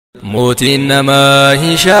موتين نما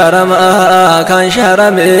هشارما كان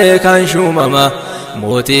شارمي كان شومما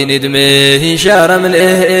موتين ادمي هشارم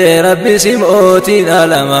له ربي سموتين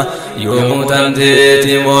علما يوم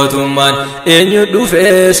تمتي موتمان إن يدف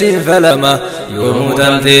سين فلما يوم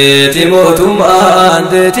تمتي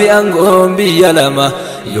موتمان تي أنقوم بيلما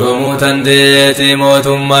يوم تمتي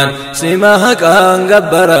موتمان سماها كان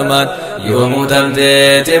قبرمان يوم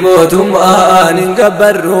تمتي موتمان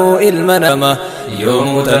انقبروا المنما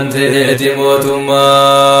يوم تمتي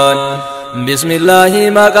موتمان بسم الله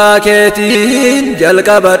مقاكتين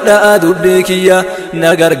جلق بدأ دبكيا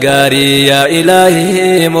نغرغاري يا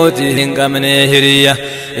إلهي موتين كمنه هريا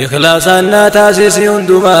إخلاصنا تاسيسي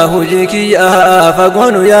اندما هجيكيا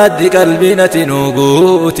فقون يادي قلبنا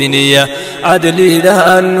تنوغوتنيا عدلي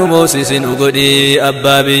دهان نموسيس نغدي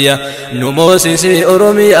أبابيا نموسيس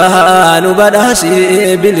أرميا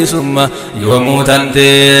نبداسي بلسمة يوم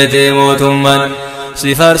تنتي موتمان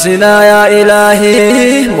سفرسنا يا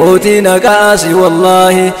إلهي موتنا كاسي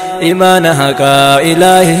والله إيمانها كا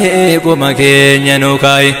إلهي كما كينيا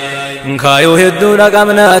نوكاي كايو هدونا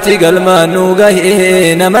قمناتي قلما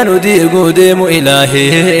نوغاي نمانو ديقو ديمو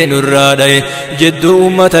إلهي نراداي جدو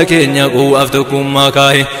أمتا كينيا قوفتكم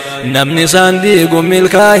ماكاي نمني سانديقو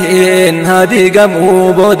ملكاي هادي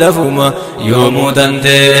قمو بودفوما يومو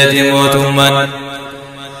تنتي موتومان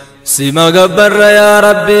سما قبر يا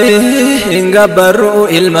ربي إن قبروا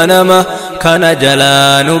المنما كان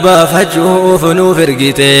جلان بافجوف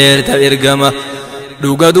نوفرقتير تإرقما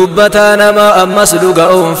دوغا دبتا نما أمس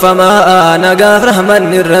دوغا أنفما نقاف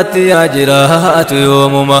رحمن الرتي يا جراحات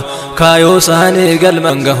يومما كايو ساني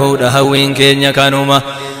قلمن قهود هوين كينيا كانوما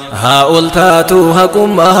ها أولتاتو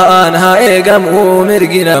هكما ها إيقامو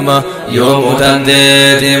مرقنما يوم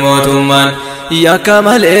تندي موتمان يا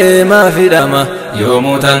كمال ما في دما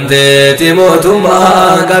يوم تنتي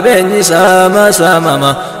موتما كبني سما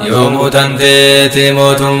سما يوم تنتي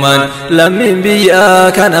موتما لمن بيا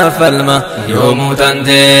كان فلما يوم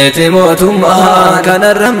تنتي موتما كان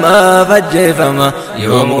الرما فجفما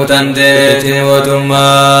يوم تنتي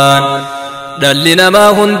موتما دلنا ما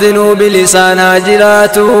هندنو بلسان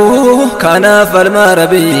هاجراتو كان فلما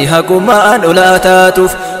ربي هكما أن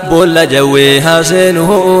أولاتاتف بولا جوي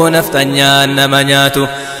حسنه نفتنيا نمانياتو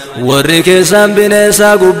ورّيك سامبين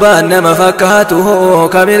ساقوبان نما فكاتو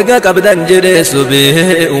كاميرغا قبدان جديسو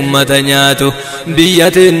به أمتنياتو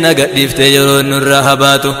بياتين نقدف تيرون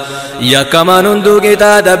الرهباتو يا كمان ندوكي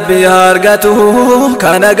تادبي هارغاتو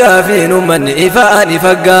كان غافين من إفاني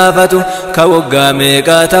فقافتو كوغامي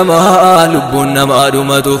كاتما لبون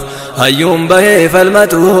مادومتو هيوم به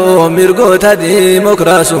فالمتو مرغوتا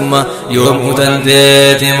ديموكراسوما يوم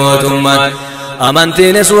تنتي موتومان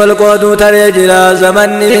أمانتينس والقودو تريجلا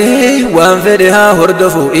زمني وانفدها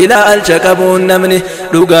هردفو إلى الشكبون نمني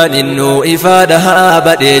لغان إنو إفادها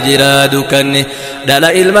بديجلا دكني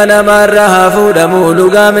دلا إلمنا مرها فودمو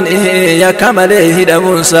لغا من إيه كماليه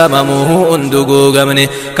دمون ساممو اندقو غمني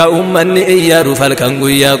كأمني إيارو فالكنغو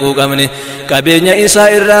ياقو غمني كبينيا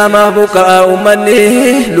إسا إرامه بكا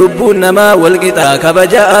أمني لبون نما والقطا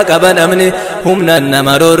كبجاء كبنمني همنا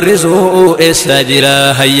نمرو الرزو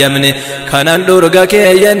إساجلا هيمني كانان درغا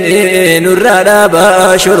كيني نرادا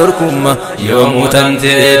باشركم يوم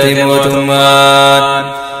تنتي موتمان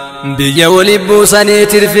بيا ولبو ساني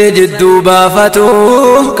ترفي جدو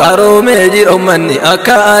بافتو كارو ميجر أمني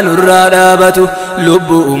أكا نرادا باتو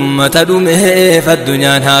لبو أمتا دومه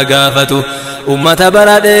فالدنيا ناقافتو أمتا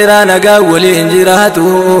براديرا نقا ولي انجراتو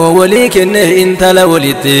ولي كنه انتلا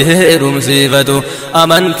ولي تهرم سيفتو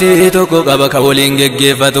أمانتي توكو قبك ولي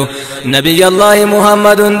انجيفتو نبي الله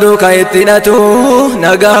محمد دوكا اتناتو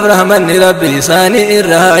نقا رحمن ربي ساني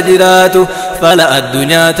الراجراتو فلا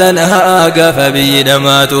الدنيا تنهاقا فبي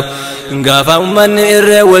دماتو غافا أمني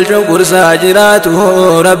إرّي والجنقر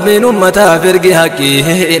ساجراتو ربي نمتا فرقي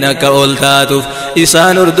حقي إنك أولتاتو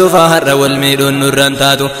إسان اردفا هر والميدون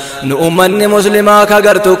نرانتاتو نؤمني مسلما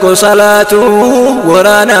كغرتكو صلاتو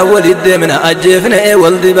ورانا ولد من أجفنا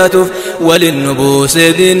والدباتو وللنبوس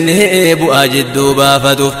ديني بؤجدو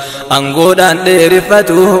بافتو أنقودان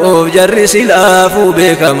ديرفتو جر سلافو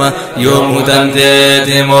بكما يوم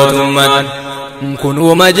تنتي موتمان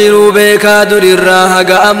كنو مجرو بيكا در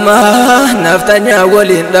الراها أما نفتنيا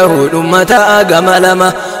ولين له دمتا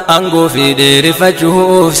أقملما أنقو في دير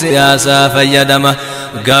فجوف سياسة فيدما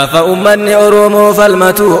غافا أمني أرومو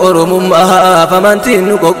فالمتو أرومما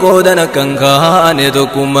فمنتين قودنا كان كان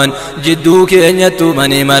تكمن جدو كينيتو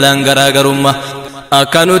مني ملان غراغرما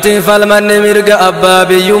akkanuti falmanne mirga abbaa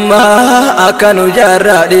biyyummaa akkanu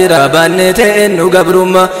jaarraa dhiiraa baanne ta'en nu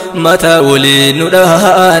gabrummaa mataa waliin nu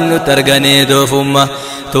dhahaan nutti arganii doofummaa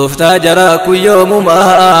tooftaa jaraa kun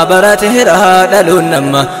yoomumaa barateedhaa dhaluun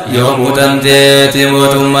namma yoomuu tanteeti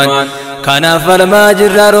mootummaan kanaaf falmaa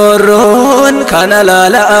jirra roorroon kana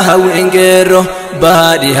laalaa hawwiin qeerroo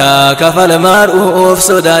baadhiyaa kafalmaa dhuuf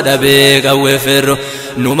sodaa dhabee qawweefferro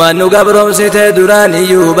numaan nu gabroomsite duraan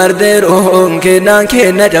iyyuu bardeeroon kennaan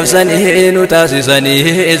kenna cabsanii nu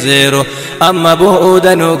taasisanii zeero amma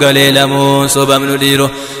booda nu galee lamuun sobamnu dhiiro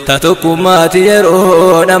ta tokkummaati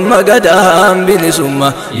yeroo amma gadaan bilisumma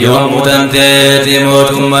yoomuu tanteeti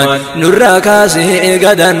mootummaan nurraa kaasee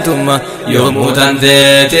gadantumma yoomuu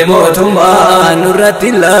tanteeti mootummaan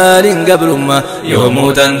nurratti laalin gabrumma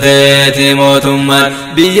yoomuu tanteeti mootummaan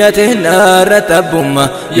biyya teenarra tabbumma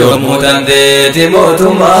yoomuu tanteeti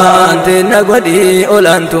mootummaan teenna godhii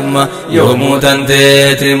olaantumma yoomuu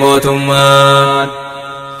tanteeti mootummaan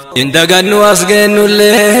indagannu as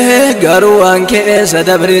geennullee garuu waan keessa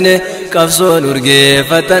dabrine qabsoon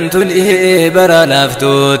urgeeffatan tuni bara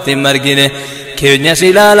laaftuutti margine keenya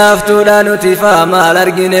silaa laaftuudha nuti maal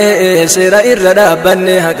argine seera irra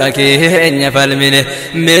dhaabbanne haqa keenya falmine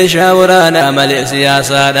meeshaa waraanaa malee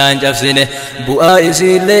siyaasaadhaan cabsine bu'aa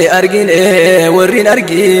isiillee argine warrin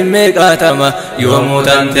argin meeqaatama yoomuu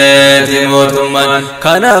tanteeti mootummaan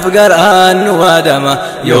kanaaf garaan nu waadama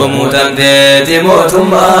yoomuu tanteeti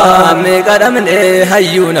mootummaan meeqa dhabne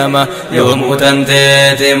hayyuu nama yoomuu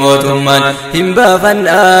tanteeti mootummaan hin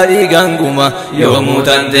baafannaa dhiigaan guma yoomuu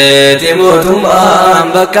tanteeti mootummaan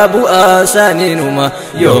bakka bu'aa saaninuma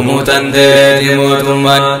yoomuu tanteeti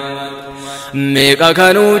mootummaan meeqa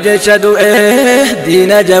kanuu jecha du'e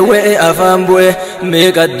diina jawwee afaan bu'e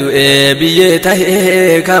meeqa du'e biyyee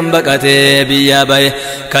tahee kan baqatee biyyaa bahe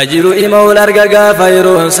ka jiru ima ol arga gaafa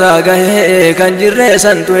yeroon saa gahe kan jirree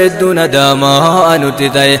santu hedduu nadaamaa nutti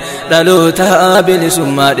ta'e dhaloota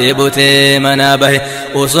bilisummaa dheebotee manaa bahe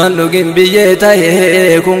osoon dhugin biyyee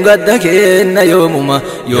tahee kun gadda kenna yoomuma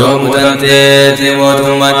yoomuu tanteeti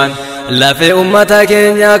mootummaan lafee ummata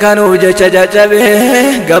keenya kanuu jecha jajjabe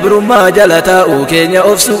gabrummaa jala taa'uu keenya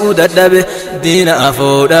obsuu dadhabe diina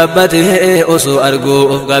afoo dhaabbate osoo arguu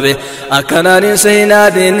of qabe akkanaan hin seenaa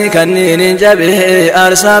diinni kanniin hin jabe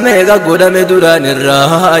aarsaa meeqa godhame duraan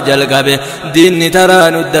irraa jalqabe diinni taraa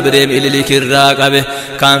nu dabree mililikirraa qabe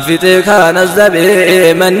kan fixee kaanas dabe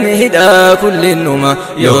manni hidhaa kullinnuma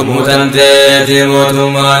yoomuu tanteeti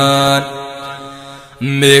mootummaan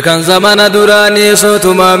meekan zamana duraanii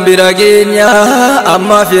sotumaan bira geenya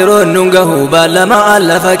ammaaf yeroon nun gahuu baalamaan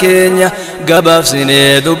lafa keenya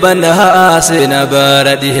gabaabsinee dubbanna seena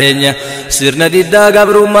bara dhiheenya sirna diddaa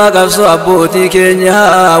gabrummaa qabsoo abbootii keenya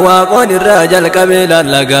waaqoon irraa jalqabee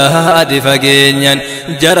lallagaa adi fageenyan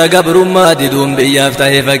jara gabrummaa diduun biyyaaf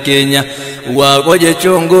ta'e fakkeenya waaqo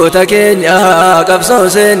jechuun goota keenya qabsoo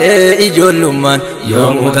seenee ijoollummaan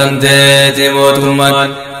yoomuu tanteeti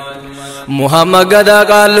mootummaan Muhammad gadaa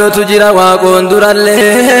qaalluutu jira waaqoon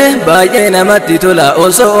durallee baay'ee namatti tola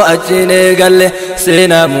osoo achiin eegalle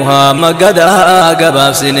seenaa Muhammad gadaa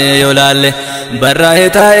gabaabsinee yoo laalle barraa'ee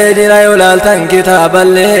taa'ee jira yoo laaltan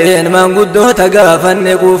kitaaballeen maanguddoota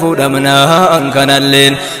gaafanne quufuu dhabnaa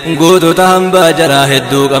kanalleen gootota hambaa jaraa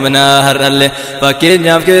hedduu qabnaa har'alle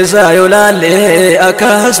fakkeenyaaf keessaa yoo laalle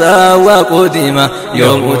akkaasaa waaqoo diima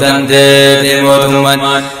yoomuu tanteeti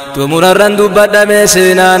mootummaan tumurarran dubbadhame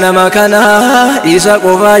seenaa nama kana isa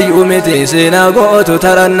qofaayyuu miti seenaa gootu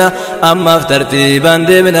taranna ammaaf tartiibaan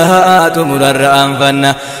deemna tumurarra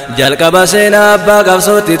aanfanna jalqaba seenaa abbaa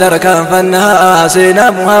qabsootti tarkaanfanna seenaa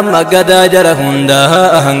Muhammad gadaa jara hundaa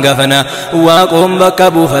hangafana waaqoon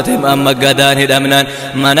bakka buufate Muhammad gadaan hidhamnaan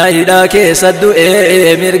mana hidhaa keessa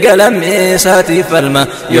du'ee mirga lammeessaatiif falma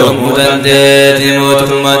yoomuu tanteeti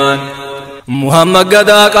mootummaan Muhammad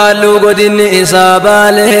gadaa qaalluu godinni isaa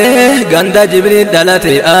baale ganda Jibriil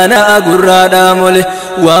dhalate aanaa gurraadhaa mole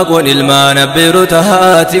waaqoon ilmaan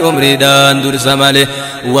abbeerotaati umriidhaan dursa male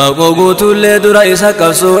waaqoo guutullee dura isa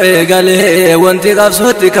qabsoo eegale wanti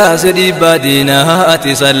qabsootti kaase dhiibbaa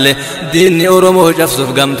diinaati salle diinni Oromoo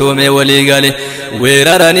cabsuuf gamtoome walii gale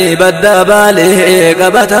weeraranii baddaa baale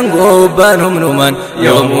qabatan gobbaan humnumaan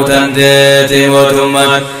yoomuu tanteeti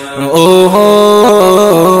mootummaan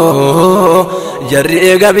jarri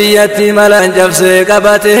eega biyyatti malaan cabsee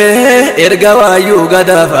qabate erga waayyuu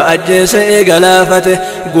gadaafa ajjeese eega laafate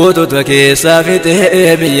gootota keessaa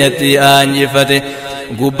fixe biyyatti aanjifate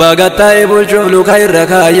gubbaa gattaa'e bulchuuf luka irra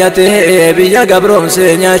kaayyate biyya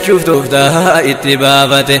gabroomsee nyaachuuf tooftaa itti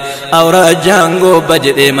baafate awraajjaan gobba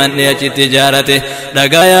jedhee man'ee achitti ijaarate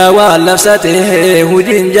dhagayaa waan labsate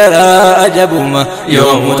hujiin jaraa ajabuma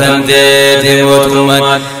yoomuu tanteeti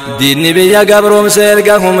mootummaan diinni biyya gabroomsee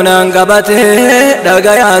erga humnaan qabate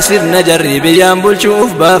dhagayaa sirna jarri biyyaan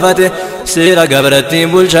bulchuuf baafate seera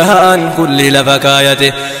gabrattiin bulchaan kulli lafa kaayate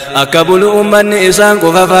akka bulu ummanni isaan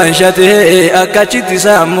qofa faanshate akkachitti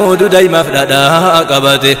isaan moodu daa'imaaf dhadhaa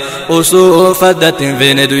qabate osoo faddatti hin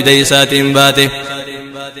feene duyda isaatiin baate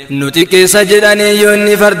nuti keessa jedhanii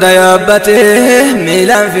yoonni farda yaabbate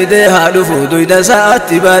miilaan fidee haa dhufu duyda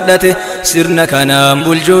isaatti baadhate sirna kanaan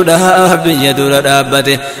bulchuudhaaf biyya dura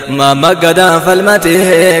dhaabbate maamma gadaan falmate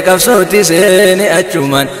qabsootti seene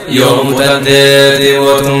achumaan yoomuu tanteeti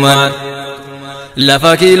mootummaan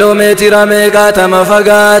lafa kiiloomeetira meeqaatama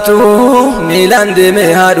fagaatu miilaan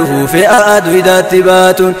deemee haa dhufu fe'aa duydaatti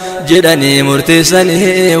baatuun jedhanii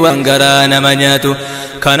murteessanii waan garaa nama nyaatu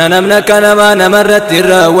kana namni akka namaa namarratti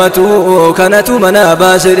raawwatu kanatu mana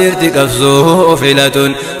baase dhirti qabsoo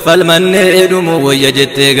filatuun falmannee dhumu wayya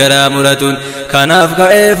jettee garaa muratuun kanaaf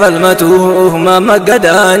ka'ee falmatuuf maamma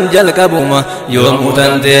gadaan jalqabuma yoomuu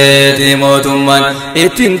tanteeti mootummaan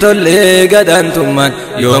ittiin tollee gadaantummaan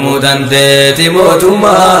yoomuu tanteeti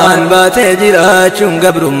mootummaan baatee jiraachuun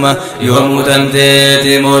gabrummaa yoomuu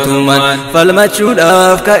tanteeti mootummaan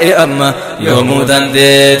falmachuudhaaf ka'e amma yoomuu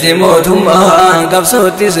tanteeti mootummaan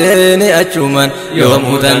qabsootti seene achumaan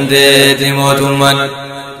yoomuu tanteeti mootummaan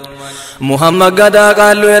Muhammad gadaa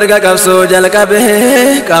qaallu erga qabsoo jalqabe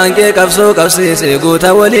qaanqee qabsoo qabsiise goota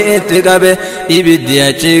walitti qabe ibiddi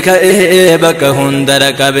achi ka'ee bakka hunda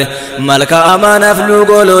dhaqqabe malka amaanaaf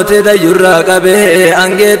luugoloote dayyurraa qabe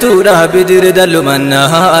angeetuudhaa bidiri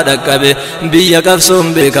dallumannaa dhaqqabe biyya qabsoon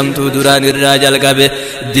beekamtuu duraan irraa jalqabe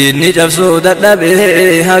diinni cabsoo dadhabe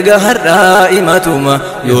haga har'aa imatuma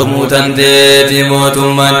yoomuu tanteeti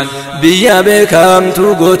mootummaan biyya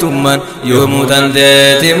beekamtuu gootummaan yoomuu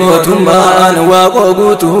tanteeti mootummaan waaqoo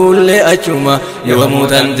guutuullee achuma yoomuu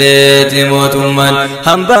tanteeti mootummaan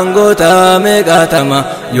hambaan gootaa meeqaatama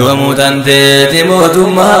yoomuu tanteeti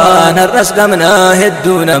mootummaan har'as qabnaa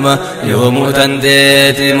hedduu nama yoomuu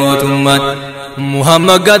tanteeti mootummaan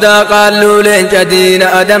Muhammad gadaa qaallu leenca diina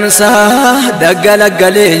adamsa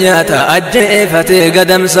daggalaggalee nyaata ajjeefatee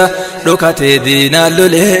gadamsa dhokatee diinaan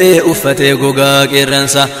lolee uffatee gogaa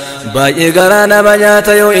qeerransa baay'ee garaa nama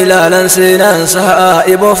nyaata yoo ilaalan seenaansa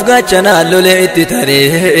iboof gachanaan lolee itti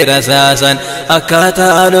taree rasaasan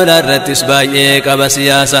akkaataa lolaarrattis baay'ee qaba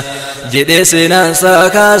siyaasa jedhee seenaansa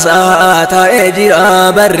kaasaa taa'ee jira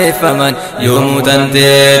barreeffaman yoomuu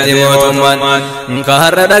tanteeti mootummaan ka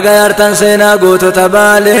har'a dhagayaartan seenaa gootota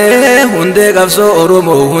baalee hundee qabsoo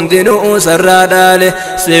Oromoo hundinuu sarraa dhaale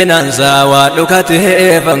seenaansa waan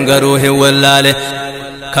dhokatee fangaruu hin wallaale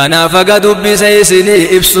kanaaf aga dubbise isinii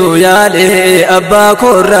ibsuu yaale abbaa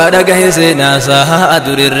koorraa dhagahe seenaasaa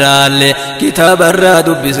durirraalle kitaabarraa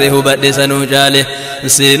dubbise hubadhe sanuu caale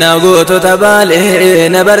seenaa gootota baalee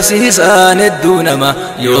na barsiisaan hedduu nama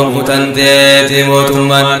yoomuu tanteeti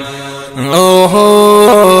mootummaan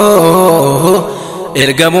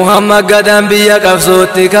erga Muhammad gadaan biyya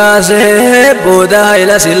qabsootti kaase booda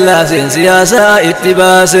Haayila Sillaaseen siyaasaa itti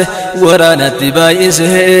baase waraanatti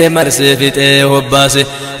baay'isee marsee fixee hobbaase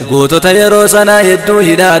gootota yeroo sana hedduu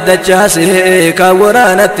hidhaaddachaase kan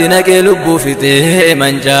waraanatti naqee lubbuu fixee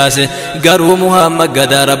mancaase garuu Muhammad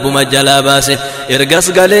gadaa rabbuma jalaa baase ergas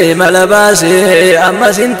galee mala baase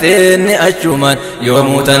ammas hin teenne achumaan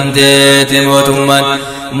yoomuu tanteeti mootummaan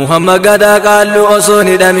Muhammad gadaa qaallu osoo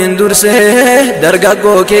hidhamin durse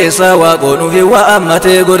dargaggoo keessa waaqoon ufi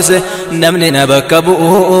waammatee gorse namni na bakka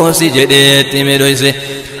bu'u si jedheetti midhoyse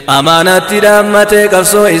amaanatti dhaammatee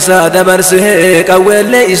qabsoo isaa dabarse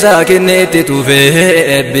qawweellee isaa kennee itti tuufee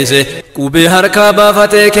eebbise qubee harkaa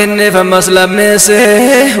baafatee kenneef ammas lammeesse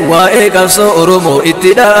waa'ee qabsoo Oromoo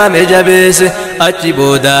itti dhaame jabeesse achi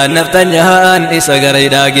boodaan naftanyaan isa gara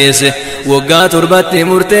hidhaa geesse waggaa 7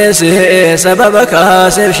 murteesse sababa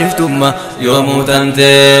kaaseef shiftummaa yoomuu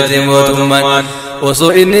tanteeti mootummaan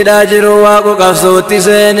osoo inni jiru waaqo qabsootti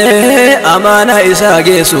seene amaana isaa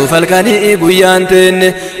geessuuf halkanii guyyaan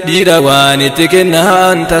teenne dhiira waan itti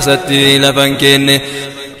kennaan tasatti lafan kenne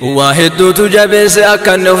waa hedduutu jabeesse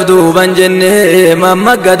akkan of duuban jenne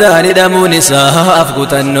Muhammad gadaan hidhamuun isaaf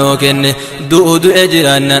kutannoo kenne du'u du'e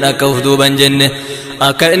jiraannan akka of duuban jenne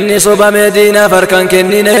akka inni sobame diinaaf harkan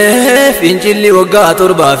kennine fincilli waggaa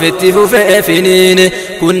 7 itti fufee finiine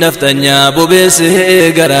kun naftanyaa bobeesse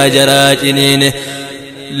garaa jaraa ciniine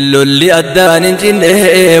lolli addaan hin cinne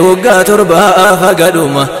waggaa torbaa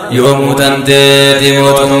fagaduma yoomuu tanteeti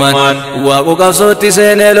mootummaan waaqu qabsootti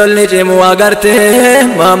seenee lolli cimu agarte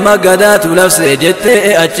mamma gadaatu labse jette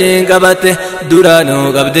achiin qabatte duraanuu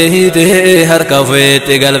qabde hiite harka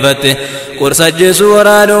feette galfatte qorsa jeesu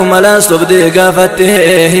waraanuu malaan sobdee gaafatte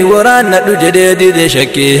hin waraannadhu jedhee dide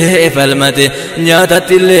shakkee falmate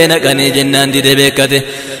nyaatatti illee naqanii jennaan dide beekkate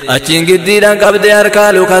achiin giddiidhaan qabde harkaa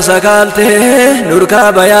luka sakaalte nurkaa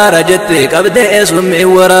bayaara jette qabde summi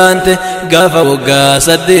waraante gaafa waggaa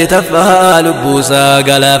 8 lubbuusaa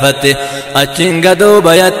galaafatte achiin gadoo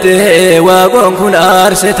bayatte waaqoon kun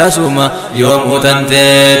aarse tasuma yoomuu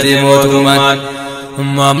tanteeti mootummaan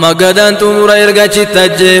mamma gadaan xumura erga chitti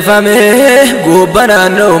ajjeefame gobba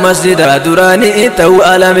naannoo masjidaa duraanii ta'uu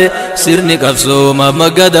alame sirni qabsoo mamma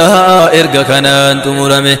gadaa erga kanaan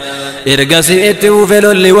xumurame ergasi itti ufe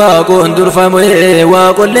lolli waaqoon durfame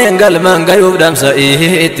waaqolleen galmaan gayuuf dhamsa'ii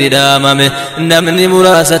itti dhaamame namni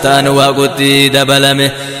muraasa ta'an waaqotti dabalame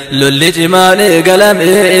lolli cimaalee galame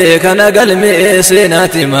kana galme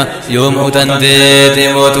seenaatima yoomuu tanteeti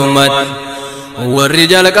mootummaan warri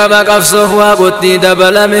jalqaba qabsoof waaqotti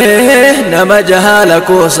dabalame nama jahaala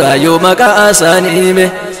koosaa yoo maqaa isaanii hime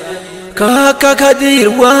ka akka Kadiir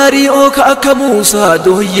Waari'oo ka akka Muusaa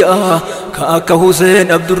Dooyyaa ka akka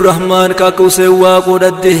Huseen Abdurrahmaan ka akka Huseen Waaqoo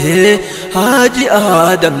Dhaddee Haaji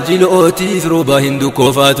Aadam Jilootiif rooba hindu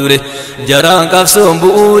koofaa ture jaraan qabsoon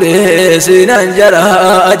bu'uure seenaan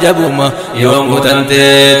jaraa ajabuma yoomuu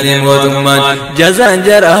tanteeti mootummaan jazaan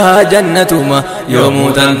jaraa jannatuma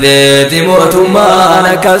yoomuu tanteeti mootummaan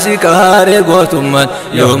akkasi kaaree gootummaan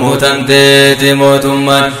yoomuu tanteeti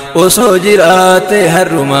mootummaan osoo jiraatte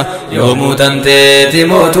harruma yoomuu tanteeti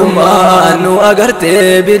mootummaan nu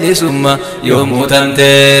agartee bilisumma yoomuu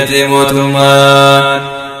tanteeti mootummaan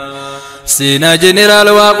Seenaa jeneraal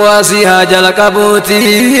waaqoo asii haa jalqabuuti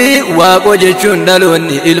waaqoo jechuun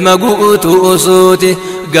dhaloonni ilma guutuu osooti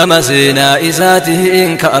gama seenaa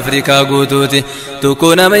isaatiin ka Afrikaa guutuuti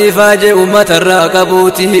tokko nama ifaajee uummatarraa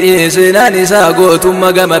qabuuti seenaan isaa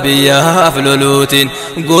gootummaa gama biyyaaf loluutiin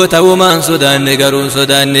goota uumaan sodaanne garuun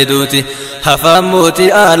sodaanne duuti hafaan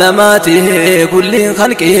mootii aalamaati kulliin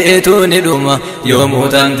halqeetu ni dhuma yoomuu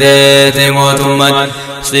tanteeti mootummaan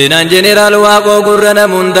Seenaan jeneraal waaqoo gurra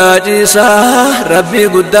namundaa ciisa rabbii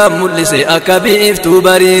guddaa mul'ise akka biiftuu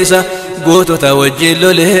bariisa gootota wajjin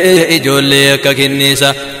lolee ijoollee akka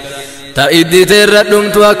kinniisa ta'idditeerra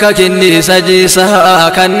dhumtu akka kinniisa jiisa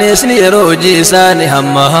kanneesni yeroo jiisaani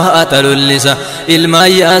hamma talullisa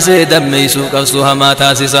ilmaan yaasee dammeessuu qabsu hamaa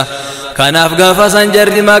taasisa kanaaf gaafa san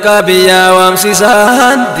jarri maqaa biyyaa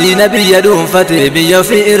waamsisan diina biyya dhuunfate biyya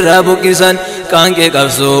ofii irraa buqqisan qaanqee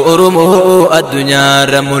qabsoo Oromoo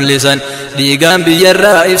addunyaarra mul'isan dhiigaan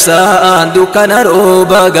biyyarraa ibsaan dukkana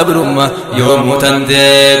rooba gabrummaa yoomuu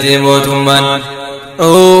tanteeti mootummaan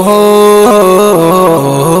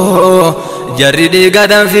jarri dhiiga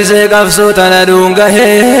danfisee qabsoo tana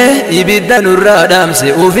dhungahee ibidda nurraa dhaamse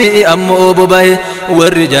ufii ammoo bobahe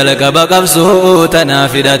warri jalqaba qabsoo tana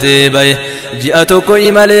fidhatee bahe ji'a tokko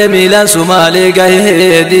imalee miilaan sumaalee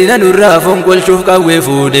gahee diina nurraa fonqolchuuf qawwee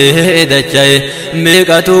fuudhee dacha'e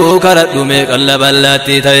meeqatu karadhu meeqan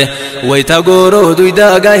laballaatti ta'e wayita gooroo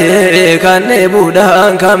duydaa gahee kan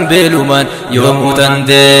dheebuudhaan kan beelumaan yoomuu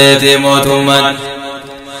tanteeti mootummaan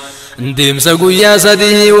Deemsa guyyaa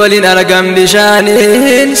 3 waliin argam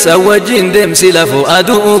bishaaniin sawwajjin deemsi lafoo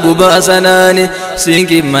aduu gubaa sanaani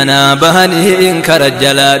siinqii manaa bahaniin kara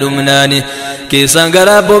jalaa dhumnaani keessan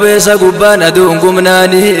garaa bobeessa gubbaan aduun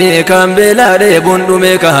gumnaani kan beelaa dheebuun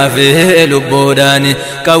dhume ka hafee lubboodhaani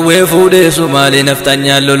qawwee fuudhee sumaalee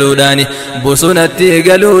naftanyaan loluudhaani bosonatti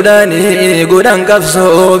galuudhaani godhan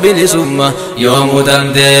qabsoo bilisummaa yoomuu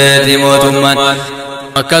tanteeti mootummaan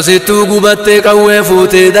akkasittuu gubattee qawwee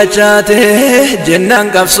fuutee dachaate jennaan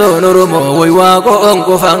qabsoon Oromoo way waaqoon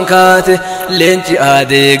qofaan kaate leenci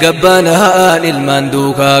aadee gabbaanaan ilmaan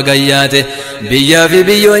duukaa gayyaate biyyaa fi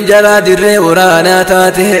biyyoon jalaa dirree waraanaa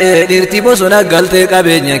taate dhirti bosona galtee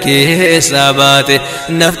qabeenya keessaa baate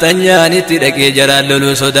naftanyaan itti dhaqee jaraan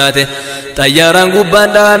loluu sodaate xayyaaraan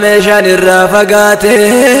gubbaan dha'a meeshaan irraa fagaate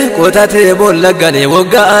qotatee boolla galee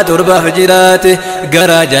waggaa 7 jiraate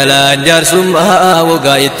garaa jalaan jaarsummaa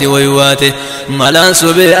waggaa itti waywaate malaan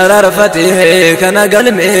sobee araarfate kana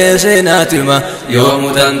galmee seenaatima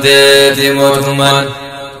yoomuu tanteeti mootummaan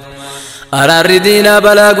Araarri diinaa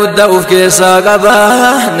balaa guddaa of keessaa qaba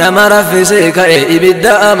nama raffisee ka'e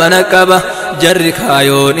ibidda amana qaba jarri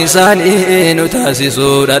kaayoon isaanii nu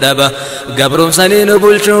taasisuu dhadhaba gabromsanii nu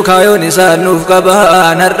bulchuu kaayoon isaan nuuf qaba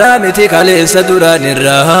narraa miti kaleessa duraan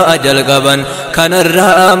irraa jalqaban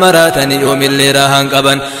kanarraa maraatanii yoomillee raahan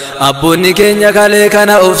qaban abboonni keenya kalee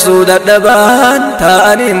kana ofsuu dadhaban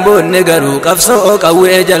ta'aniin boonne garuu qabsoo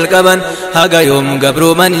qawwee jalqaban haga yoom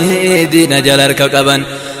gabroomanii diina jalarka qaban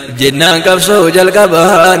jennaan qabsoo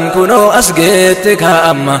jalqaban kunoo as geette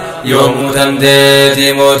kaa'amma yoomuu dandeeti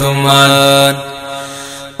mootummaan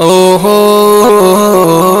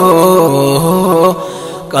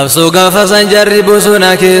qabsoo gaafa san jarri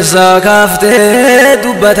bosona keessaa kaaftee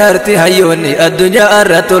dubbatarti hayyoonni addunyaa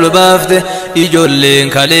irratti ol baafte ijoolleen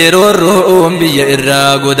kalee roorroon biyya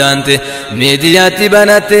irraa godaante miidiyaatti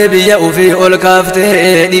banattee biyya ufii ol kaafte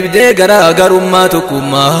dhibdee garaagarummaa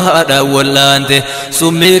tokkummaadhaan wallaante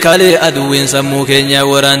summii kalee aduwwiin sammuu keenya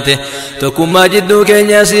waraante tokkummaa jidduu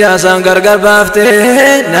keenya siyaasaan gargar baafte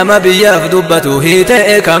nama biyyaaf dubbatu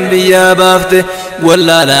hiitee kan biyyaa baafte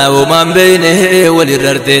wallaalaa uumaan beeyne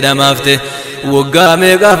walirrarte dhamaafte waggaa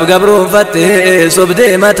meeqaaf gabroonfatte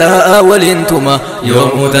sobdee mataa waliin tuma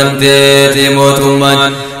yoomuu dandeeti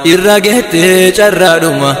mootummaan irra geette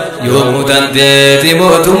carraadhuma yoomuu dandeeti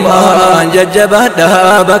mootummaan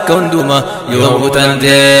jajjabaadhaa bakka hunduma yoomuu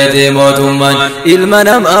dandeeti mootummaan ilma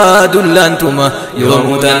namaa dullaantuma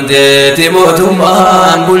yoomuu dandeeti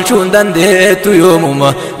mootummaan bulchuun dandeettu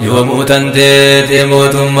yoomuma yoomuu dandeeti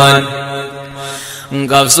mootummaan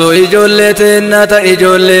qabsoo ijoollee teennata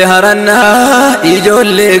ijoollee harannaa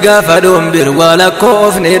ijoollee gaafa dhombir waa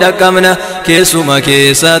lakkoofne dhaqqabna keessuma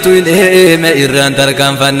keessaatu hin eeme irraan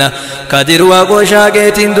tarkaanfanna kadir waaqoo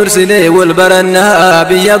shaaqeetiin dursinee wal barannaa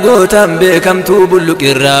biyya gootan beekamtuu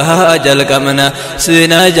bulluqirraa jalqabna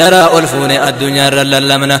seenaa jaraa ol fuune addunyaarra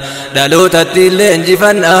lallabna dhalootatti illee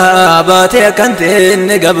injifannaa baatee akkan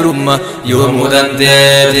teenne gabrumma yoomuu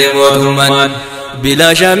dandeeti mootummaan bila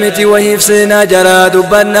shamiti wahiif seenaa jaraa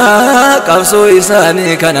dubbanna qabsoo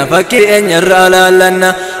isaanii kana fakkii eenyarraa laallanna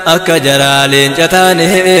akka jaraa leenca taane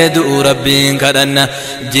du'u rabbiin kadhanna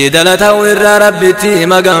jeedala ta'u irraa rabbitti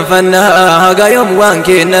maganfanna haga yoom waan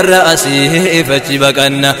keenyarra asii fachi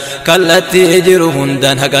baqanna kallattii jiru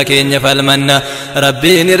hundaan haqa keenya falmanna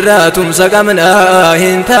rabbiin irraa tumsa qabna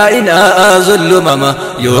hin taa'inaa zullumama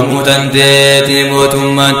yoomuu dandeeti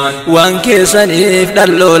mootummaan waan keessaniif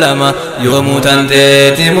dhalloolama yoomuu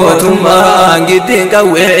dandeeti mootummaan giddiin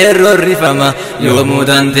qawwee errorrifama yoomuu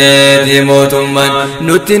dandeeti mootummaan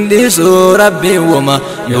nuttiin dhiisuu rabbiin woma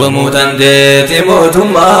yoomuu dandeeti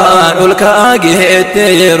mootummaan ol ka'aa geette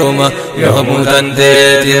yeroma yoomuu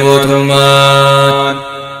dandeeti mootummaan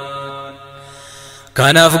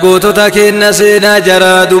kanaaf gootota kenna seenaa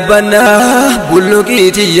jaraa dubbanna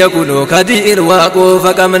bulluqii tiyya kunoo kadiir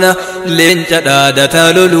waaqoofa qabna leenca dhaadata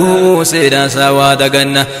loluu seenaa isaa waa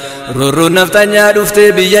daganna roorroon naftanyaa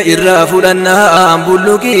dhuftee biyya irraa fudhannaa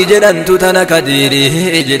bulluqii jedhantu tana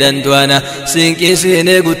kadiirii jedhantu ana siinqii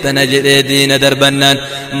siinee guttana jedhee diina darbannaan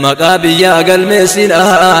maqaa biyyaa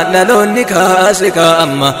galmeessinaa dhaloonni kaase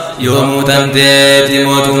kaa'amma yoomuu dandeeti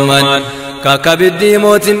mootummaan kakkabiddii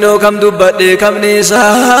mootiin dhookam dubbadhee kabniisa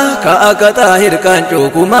ka akka xaahir qancoo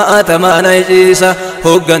kumaa tamaana iciisa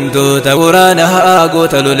hoggantoota waraanaa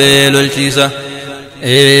goota lolee lolchiisa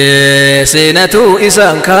seenatu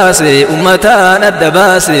isaan kaase ummataan adda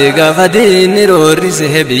baase gaafa diinni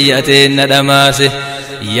roorrise biyya teenna dhamaase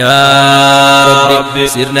yaa rabbi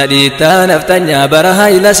sirna dhiittaa naftanyaa bara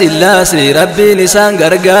hayla sillaase rabbiin isaan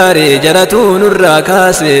gargaare jaratuu nurraa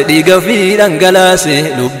kaase dhiiga ofii dhangalaase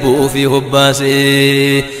lubbuu ofii hobbaase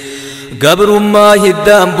gabrummaa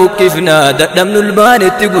hiddaan buqqifnaa dadhabnulbaan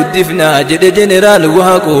itti guddifnaa jedhe jeneraal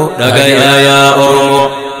waaqoo dhagayaa yaa oromoo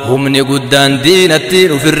humni guddaan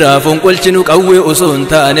diinattiin ufirraa fonqolchinu qawwee osoo hin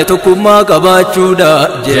taane tokkummaa qabaachuudha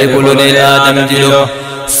jedhe koloneel aadam jilo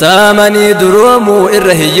saamanii duroomuu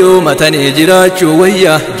irra hiyyoomatanii jiraachuu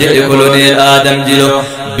wayya jedhe koloneel aadam jilo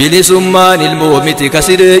bilisummaan ilmoo miti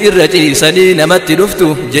kasiree irra ciisanii namatti dhuftu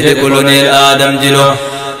jedhe koloneel aadam jilo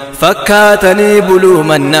fakkaatanii buluu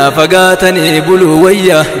mannaa fagaatanii buluu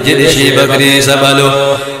wayya jedhe shii bakrii sabaloo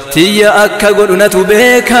tiyya akka godhunatu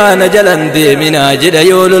beekaana jalan deeminaa jedha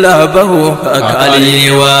yoo lolaa bahu akka alii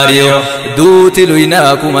waariyo duuti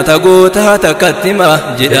luynaa kumata gootaa takkattima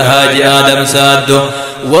jedha haaji aadam saaddo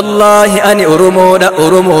wallaahi ani oromoodha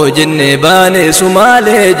oromoo jenne baane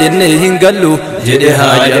sumaalee jenne hin gallu jedhe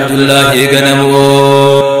haaji abdullaahi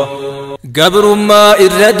ganamoo gabrummaa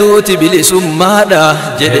irra duuti bilisummaadha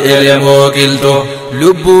jedhe elemoo qilxoo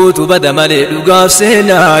lubbuutu bada malee dhugaaf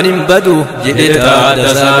seenaan hin badu jedhe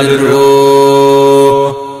taadasaa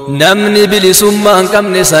birroo namni bilisummaan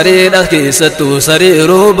qabne sareedha keessattuu saree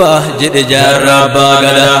rooba jedhe jaarraa abbaa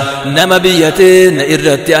gadaa nama biyyatee na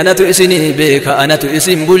irratti anatu isinii beeka anatu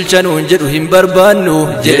isin bulchanuun jedhu hin barbaannu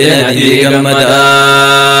jedhe nadhii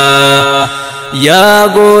gammadaa yaa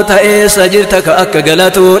goota eessa jirta ka akka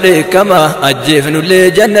galatoo dheekkama ajjeefnullee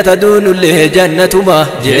jannata duunullee jannatuma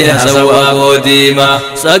jedhe hasawaa goodiima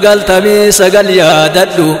 99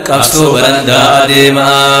 yaadadhu qabsoo barandaa adeema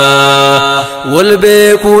wal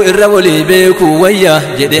beekuu irra walii beekuu wayya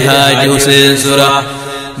jedhe haaji Huseen Sura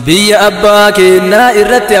biyya abbaa keenyaa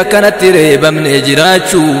irratti akkanatti reebamne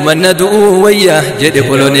jiraachuu manna du'uu wayya jedhe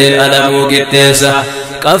koloneel Alamuu Qixxeessa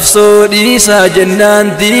qabsoo dhiisaa jennaan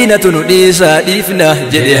diinatu nu dhiisaa dhiifna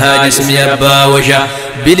jedhe haaji Ismii abbaa washa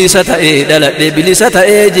bilisa ta'ee dhaladhe bilisa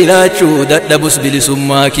ta'ee jiraachuu dadhabus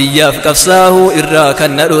bilisummaa kiyyaaf qabsaahuu irraa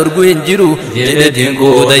kan na dhorgu hin jiru jedhe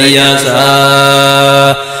Dinquu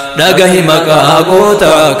Dayyaasaa dhagahi maqaa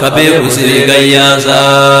goota ka beeku siree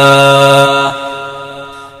gayyaasaa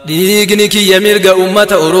dhiigni kiyya mirga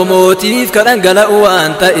ummata oromootiif ka dhangala'u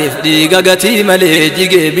waan ta'eef dhiiga gatii malee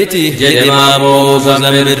jigee miti jedhe Maamoo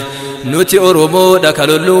Zamir nuti oromoodha ka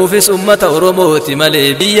lolluufis ummata oromooti malee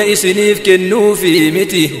biyya isiniif kennuufi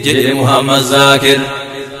miti jedhe Muhammad Zaakir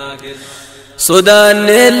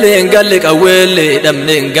sodaanneelleen galle qawweellee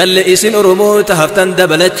dhabneen galle isin oromoota haftan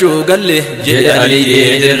dabalachuu galle jedhe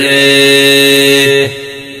Aliyyee Dirree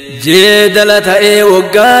jeedala ta'ee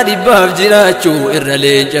waggaa 100 jiraachuu irra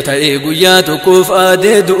leenca ta'ee guyyaa tokkoof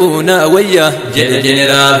aadee du'uuna wayya jedhe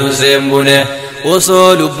Jeneraal Hussein Bune osoo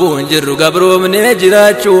lubbuun jirru gabroomnee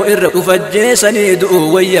jiraachuu irra ufajjeessanii du'uu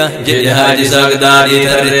wayya jedhe Haaji Sagdaadii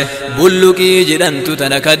Tarre bulluqii jedhantu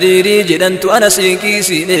tana Kadiirii jedhantu ana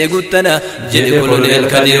siinqiisiin eeguttana jedhe koloneel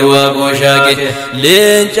Kadiir Waaqooshaaqe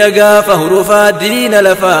leenca gaafa hurufaa diina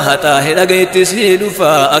lafaa haxaa hedhagayitti sii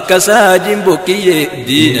dhufaa akka saajiin bokkiyyee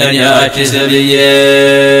diina nyaachise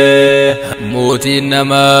biyyee mootiin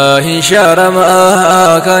namaa hin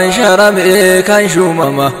shaaramaa kan shaarame kan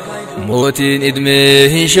shuumama mootiin idmee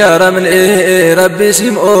hin shaaramne rabbi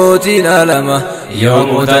simootiin alama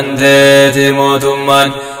yoomuu tanteeti mootummaan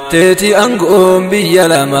teeti aangoon biyya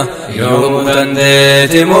lama yoomuu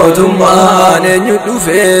tanteeti mootummaan eenyu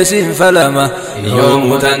dhufee sinfalama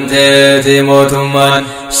yoomuu tanteeti mootummaan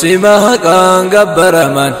sima haqaan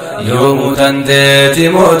gabbaraman yoomuu tanteeti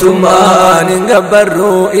mootummaan hin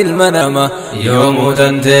gabbarruu ilma nama yoomuu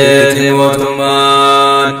tanteeti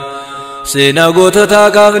mootummaan Seenaa gootota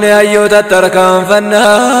kaafne hayyoota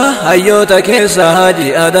tarkaanfannaa hayyoota keessa Haaji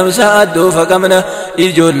Adam Sa'ad doofa qabna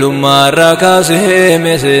ijoollummaarraa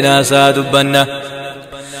kaasee seenaa isaa dubbanna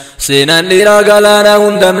seenaan dhiiraa galaana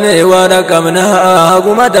hundamne waan qabna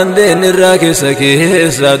haguma dandeenye irraa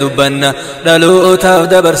keessa dubbanna dhalootaaf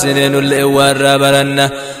dabarsine nullee warra baranna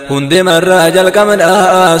hundemarraa jalqabna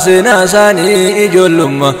seenaa isaanii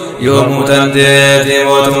ijoollummaa yoomuu tanteeti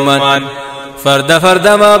mootummaan farda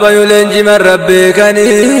farda ma bayu leenjima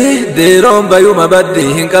rabbeekanii deeroon bayuma baddi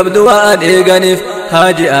hin qabdu waan eeganiif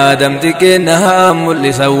Haaji Adam xiqqeenna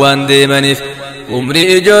mul'isan waan deemaniif umrii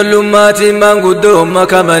ijoollummatiin maanguddoo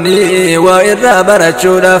makamanii waa irraa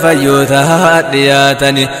barachuudhaaf hayyoota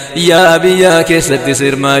dhiyaatanii yaa biyyaa keessatti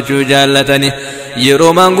sirmaachuu jaallatanii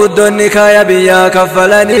yeroo maanguddoonni kaaya biyyaa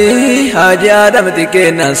kaffalanii Haaji Adam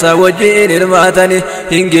xiqqeennaan isaa wajjiin hirmaatanii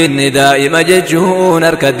hin genne daa'ima jechuun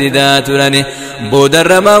harka didaa turanii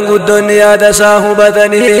boodarra maanguddoonni yaada isaa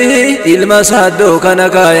hubatanii ilma saaddoo kana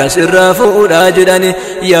kaaya sirraa fuudhaa jedhanii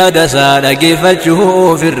yaada isaa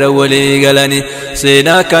dhageeffachuuf irra walii galanii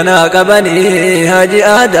seenaa kanaa qabanii Haaji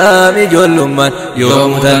Adam ijoollummaan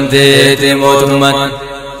yoomuu tanteeti mootummaan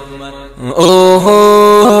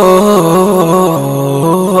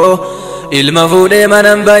ilma fuudhee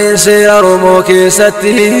manan bayin seera Oromoo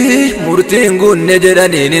keessatti murtiin gunne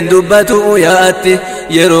jedhaniin hin dubbatu yaa'atti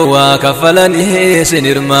yeroo waa kaffalanii sin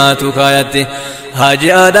hirmaatu kaayatti Haaji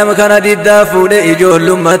Adam kana diddaa fuudhee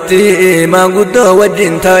ijoollummaatti maanguddoo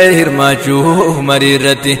wajjin taa'ee hirmaachuu marii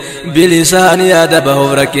irratti bilisaan yaada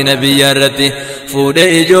bahuuf rakkina biyya irratti fuudhee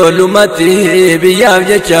ijoollummaatti biyyaaf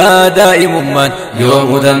jecha daa'imummaan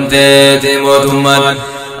yoomuu tanteeti mootummaan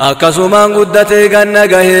akkasumaan guddatee ganna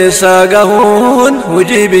gaheessaa gahuun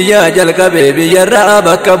hujii biyyaa jalqabee biyyarraa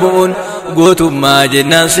bakka bu'uun gootummaa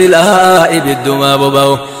jennaan silaa ibiddumaa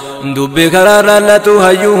boba'u dubbi karaa laallatu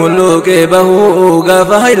hayyuu hulluuqee bahuu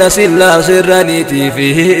gaafa Hayila Sillaasee irraniitii fi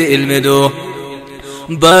ilmidoo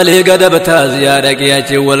baalee gadabtaa ziyaada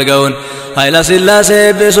qiyaachiin wal ga'uun Hayila Sillaasee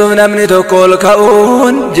eebbisuuf namni tokko ol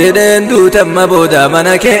ka'uun jedheen duutamma booda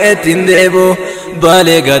mana keetti hin deebi'u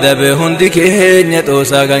baalee gadabe hundi keenya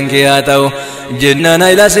xoosaa kan kee haa ta'u jennaan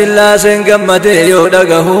hayla sillaaseen gammadee yoo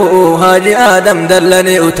dhagahu Haaji Aadam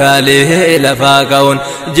dallanee utaalee lafaa ka'uun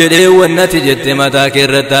jedhee wannati jette mataa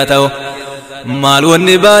keerratti haa ta'u maal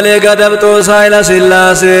wanni baalee gadabxoo hayla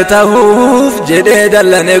sillaasee ta'uuf jedhee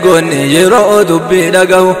dallane goonni yeroo dubbii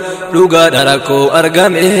dhagahu dhugaadha rakkoo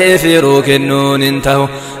argameef yeroo kennuun hin ta'u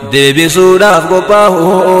deebisuudhaaf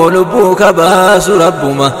qophaa'u lubbuu kabaasu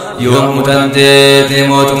rabbuma yoomuu tanteeti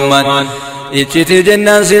mootummaan ichiti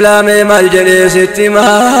jennaan silaamee maal jedhee sitti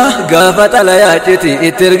maa gaafa xalayaa ichiti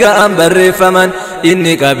itti erga'an barreeffaman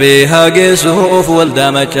inni qabee hageessuuf waldaa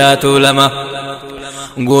machaatu lama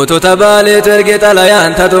gootota baalee erge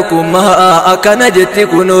xalayaan ta tokkummaa akkana jetti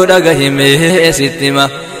kunoo dhagahimee sitti maa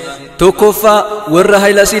tokkoffaa warra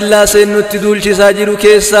hayla sillaaseen nutti duulchisaa jiru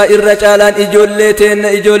keessaa irra caalaan ijoollee teenna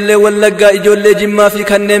ijoollee wallaggaa ijoollee jimmaa fi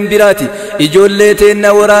kanneen biraati ijoollee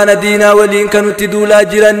teenna waraana diinaa waliin kan nutti duulaa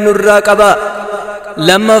jiran nurraa qabaa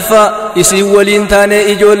lammaffaa isin waliin taanee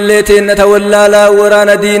ijoollee teenna ta wallaalaa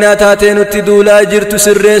waraana diinaa taatee nutti duulaa jirtu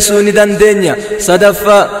sirreessuu ni dandeenya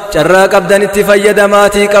sadaffaa carraa qabdanitti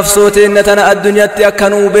fayyadamaatii qabsoo teenna tana addunyaatti akka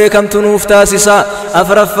nuu beekamtu nuuf taasisaa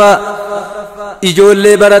afraffaa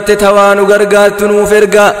ijoollee baratte tawaanu gargaartu nuuf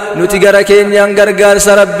ergaa nuti gara keenyaan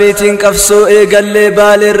gargaarsa rabbiitiin qabsoo eegallee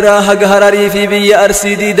baaleerraa haga hararii fi biyya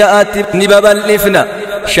arsii diidaatti ni babal'ifna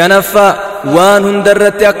shanaffaa waan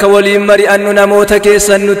hundarratti akka waliin mari'annu namoota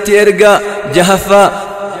keessan nutti ergaa jahaffaa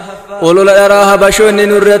olola dharaa habashoonni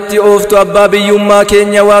nurratti ooftu abbaa biyyummaa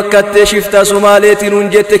keenya waakkattee shifta Somaaleetiin hun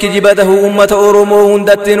jette kijiba ta'uu ummata Oromoo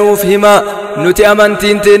hundatti nuuf himaa nuti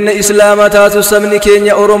amantiin teenne islaama taatu sabni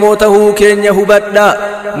keenya Oromoo ta'uu keenya hubadhaa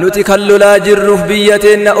nuti kan lolaa jirruuf biyya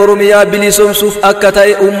teenna Oromiyaa bilisoomsuuf akka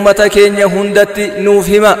ta'e ummata keenya hundatti nuuf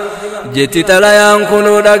hima jetti xalayaan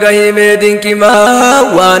kunuu dhagahimee dinqimaa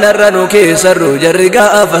waan har'a nu keessarru jarri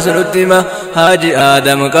gaafas nutti hima Haaji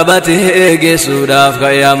Aadam qabatee geessuudhaaf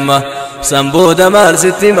ka'e amma sanbooda maal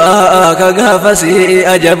sitti himaa ka gaafasii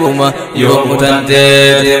ajabuma yoomuu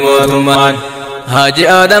tanteeti mootummaan Haaji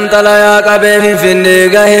Aadam xalayaa qabee Finfinnee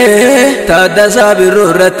gahee Taaddasaa Birruu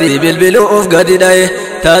irratti bilbiluuf gadi dha'e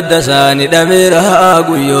Taaddasaa ni dhameera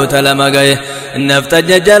guyyoota lama gahe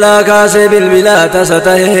naftajja jalaa kaasee bilbilaa tasa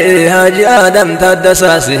ta'e Haaji Aadam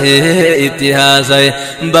Taaddasaa sihee itti haasaye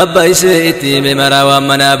babbaisee itti hime maraa waan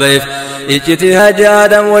manaa ba'eef ichiti Haaji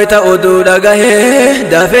Aadam wayita oduu dhagahee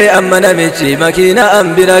dafee amma namichi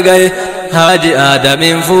makiinaan bira gahe Haaji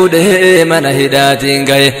Aadamin fuudhee mana hidhaatiin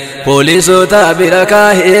gahe poolisoota bira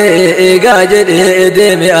kaahee eegaa jedhee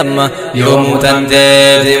deeme amma yoomuu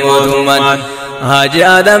tanteeti mootummaan Haaji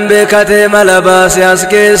Aadam beekatee mala baase as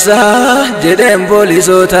keessa jedheen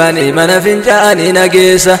poolisootaani mana fincaanii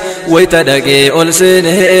nageessa wayita dhaqee ol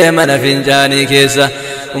seenee mana fincaanii keessa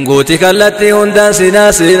guuti kallattii hundaan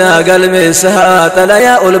sinaa galmeessa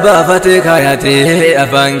xalayaa ol baafatee kaayatee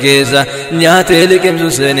afaan keessa nyaatee liqimsu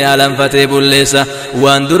seene alanfatee bulleessa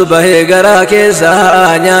waan dur bahee garaa keessa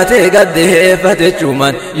nyaatee gaddeeffate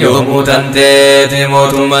cuman yoomuu tanteeti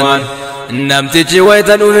mootummaan namtichi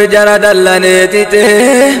wayita dhufe jara dallanee xixe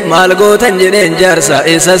maal gootan jedheen jaarsa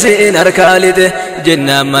isa siin harkaa lite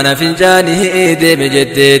jennaan mana fincaanii deeme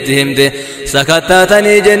jetteetti himte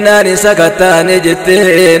sakattaatanii jennaani sakattaane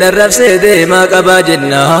jettee narrabsee deemaa qabaa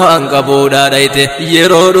jennaan qabuudhaa dhayte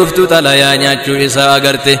yeroo dhuftu xalayaa nyaachuu isaa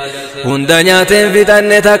agarte hunda nyaateen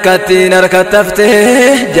fixanne takkattiin harkattafte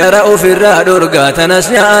jara ofirraa dhorgaa tanas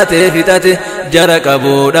nyaatee fixate jara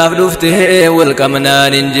qabuudhaaf dhufte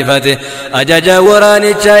walqabnaan injifate ajaja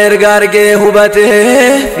waraanichaa erga argee hubate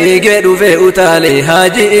fiigee dhufe utaalee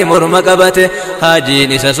Haajii morma qabate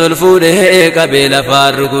Haajiin isa sol fuudhee qabee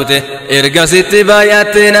lafaan rukute ergasitti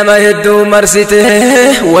baay'attee nama hedduu marsite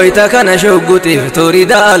wayita kana shoggutiif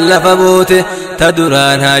toridaan lafa boote ta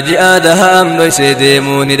duraan Haaji Aadam dhoysee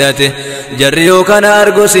deemuun hidhate jarri yoo kana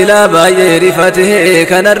argu silaa baay'ee rifate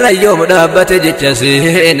kanarra yoom dhaabbate jecha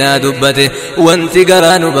seenaa dubbate wanti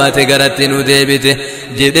garaa nu baate garatti nu deebite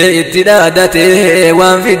jedhee itti dhaadate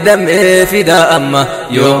waan fiddamee fidaa amma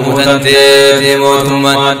yoomuu tanteeti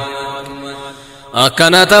mootummaan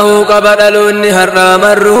akkana ta'uu qaba dhaloonni har'aa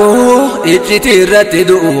marru icciti irratti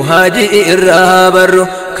du'u Haajii irraa barru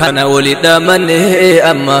kana walitti dhaammanne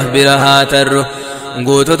amma bira haa tarru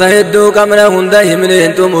gootota hedduu qabna hunda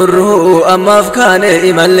himneen xumurru ammaaf kaane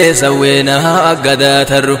imallee sawweenaa aggadaa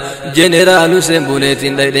tarru jeneraalu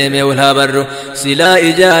sembuneetiin dhadheemee wal haa barru silaa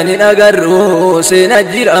ijaanin agarru seena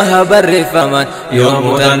jira barreeffaman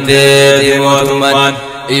yoomuu tanteeti mootummaan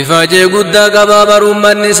ifaajee guddaa qabaa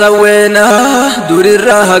barummanni sawweenaa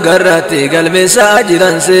durirraa hagarratti galmeessaa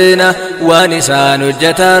jiran seena waan isaan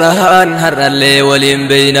hojjetaraan har'allee waliin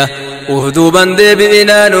beeyna uhduuban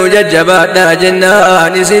deebi'inaa nu jajjabaadhaa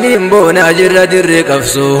jennaan isiniin boonaa jirra dirree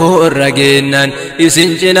qabsoo irra geennaan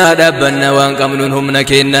isin cinaa dhaabbanna waan qabnuun humna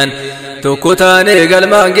kennan tokko taanee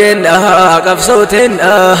galmaan geennaa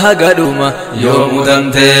qabsootennaa hagadhuma yoomuu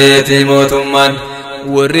tanteeti mootummaan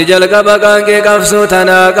warri jalqaba qaanqee qabsoo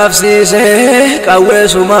tanaa qabsiise qawwee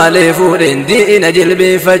sumaalee fuudheen diina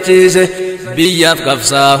jilbeeffachiise biyyaaf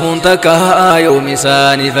qabsaahuun takka yoom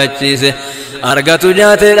isaaniifachiise argatu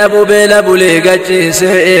nyaatee dhabuu beela bulee gachiise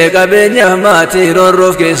qabeenya maatii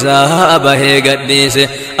roorroof keessaa bahee gadhiise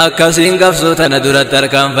akkasiin qabsoo tana duratti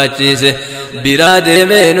harkaanfachiise biraa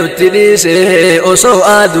deemee nutti dhiise osoo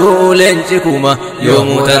aduu leenci kuma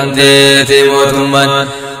yoomuu tanteeti mootummaan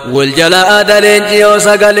wal jala aada leenci yoo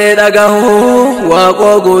sagalee dhagahu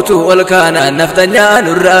waaqoo guutuu ol kaanaan naftanyaa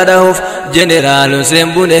nurraa dhahuuf jeneraal Huseen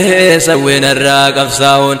Bunee sawween irraa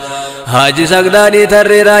qabsaa'uun Haji Sagdaadii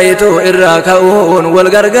tarree raayituu irraa ka'uun wal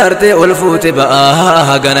gargaartee ol fuute ba'aa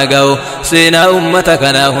hagana ga'u seenaa ummata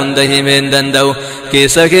kanaa hunda himeen danda'u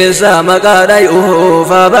keessa maqaa dhayuuf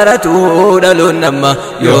haa baratuu dhaloon nama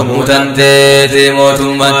yoomuu tanteeti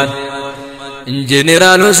mootummaan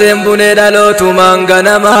jeneraal Huseen Bunee dhalootumaan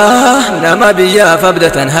ganama nama biyyaaf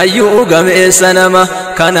abdatan hayyuu gameessa nama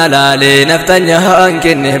kana laalee naftanyaa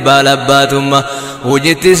kenne baalabbaatummaa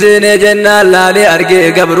hojiitti seenee jennaan laalee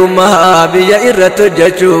argee gabrummaa biyya irratti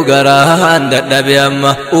hojjechuu garaan dadhabe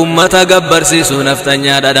amma ummata gabbarsiisuu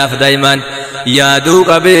naftanyaa dhadhaaf daa'imaan yaaduu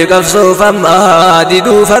qabee qabsoofammaa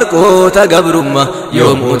diduu farqoota gabrummaa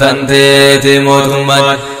yoomuu tanteeti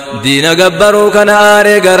mootummaan diina gabbaruu kana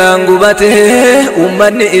aaree garaan gubate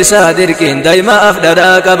ummanni isaa dirqiin daa'imaaf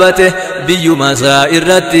dhadhaa qabate biyyuma isaa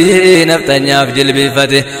irratti naftanyaaf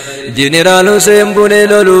jilbeeffate jeneraal Huseen Bunee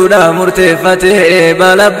loluudhaa murteeffate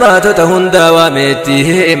balabbaatota hundaa waameetti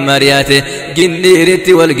mari'ate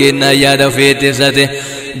gindhiiritti walgeennaa yaada ofeettisate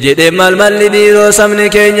jedhee malmalli dhiiroo sabni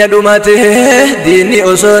keenya dhumate diinni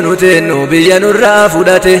osoo nuteennu biyya nurraa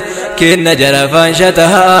fudhate kenna jara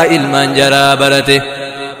faanshataa ilmaan jaraa barate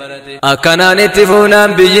akkanaan itti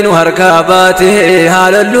fuunaan biyyi nu harkaa baate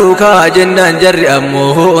haalalluu kaa jennaan jarri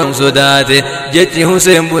ammoo on sodaate jechi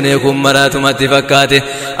Huseen Bunee kun maraatumatti fakkaate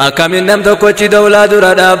akkamin nam tokkochi dawlaa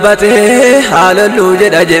dura dhaabbate haalalluu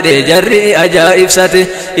jedha jedhe jarri ajaa'ibsate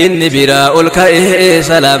inni biraa ol ka'ee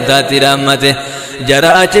salaamtaatti dhaammate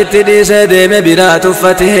jara achitti dhiisee deeme biraa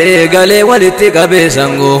tuffate galee walitti qabee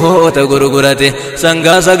sangoota gurgurate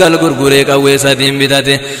sangaa sagal gurguree qawwee sadiin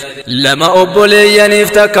bitate lama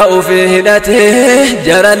obboleeyyaniif takka ofii hidhate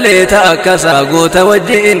jarallee ta'a akkasaa goota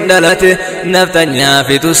wajjiin dhalate naftanyaa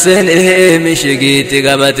fitusseen mishigiitti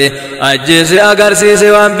qabate ajjeese agarsiise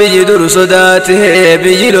waan biyyi dur sodaate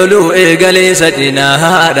biyyi loluu eegaleessa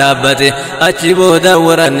cinaa dhaabbate achi booda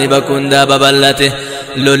waranni bakkundaa babal'ate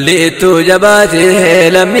lolli ittuu jabaate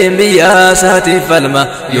lammiin biyyaa isaatiif falma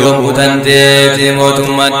yoomuu tanteeti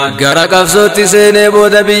mootummaan gara qabsootti seenee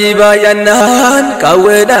booda biyyi baay'annaan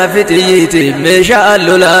qawweedhaa fi xiyyiitiif meeshaan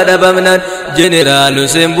lolaa dhabamnaan jeneraal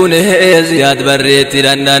Huseen Bunee Ziyaad barreetti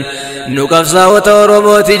dandaan nu qabsaa'ota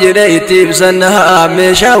Oromooti jedhe itti ibsannaa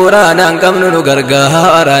meeshaa waraanaan qabnu nu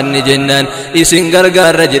gargaaraan ni jennaan isin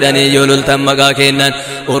gargaarra jedhanii yoo loltan maqaa kennan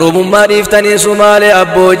oromummaa dhiiftanii Sumaalee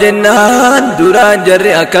abboo jennaan duraan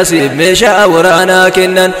jarri akkasiif meeshaa waraanaa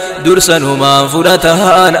kennan dursanumaan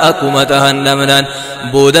fudhataan akkuma tahan dhabnaan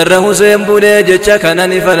boodarra Huseen Bunee jecha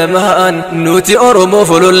kanan falmaan nuti Oromoo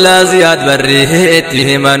folollaa Ziyaad barreetti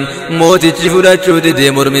himan mootichi fudhachuu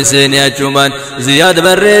didee mormi seenee achumaan Ziyaad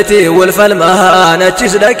barreetti wal falmaan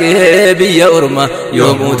achis dhaqee biyya orma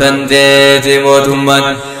yoomuu tanteeti mootummaan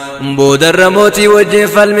boodarra mootii wajjin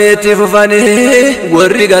falmeetti fufane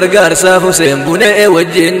warri gargaarsaaf Huseen Bunee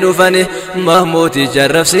wajjin dhufane mooticha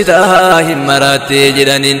arrabsitaa hin maraattee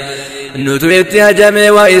jedhaniin nutu itti hajamee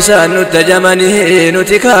waa isaan nutti hajamanii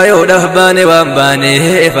nuti kaayoodhaaf baane waan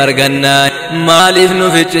baaneef argannaa maaliif nu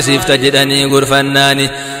ficcisiifta jedhanii gurfannaani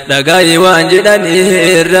dhagaayii waan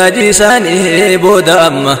jedhanii raajii isaanii booda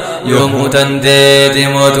amma yoomuu tanteeti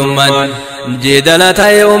mootummaan jeedala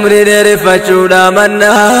ta'e umrii dheereffachuudha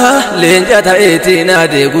mannaa leenca ta'eetiin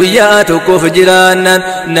adee guyyaa tokkoof jiraannan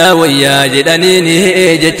na wayyaa jedhaniin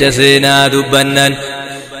jecha seenaa dubbannaan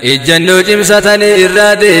ejjannoo cimsatanii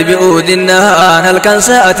irraa deebi'uu dinnaan halkan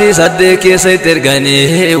sa'atii 8 keessa itti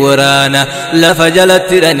erganii waraana lafa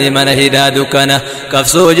jalatti hidhanii mana hidhaa dukkana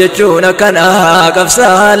qabsoo jechuun akkana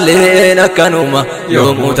qabsaalleen akkanuma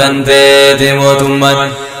yoomuu tanteeti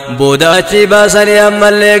mootummaan بوداچي باسني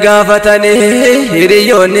أمالي قافتني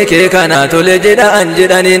هريوني كي كانت لجدا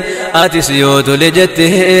أنجدانين آتسيوت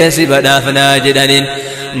لجته سبدافنا جدانين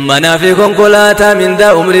منافي كونكولاتا من دا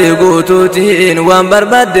عمري قوتوتين وان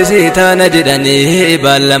برباد سيتانا جداني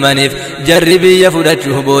بالمانيف جربي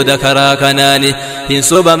يفدتشه بودا كراكناني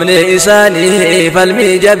هنسو بمني إساني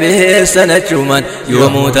فالمي جبه سنچومن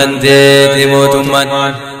يوموتن تيتي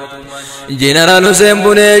موتمان جنرال حسين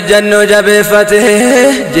بني جنو جبفته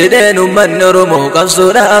جدين من رمو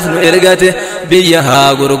قصودا أفنو إرغته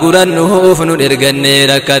بيها غرغران نوفنو إرغني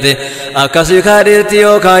ركته أكاسي كاريرتي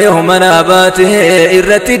يوكا يومنا باته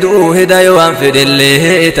إرتي دو هدايو أنفد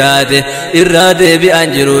اللي تاته إراده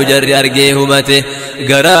بأنجرو جر أرغي هبته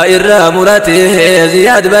غرا إرا مرته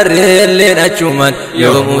زياد بره اللي نچومن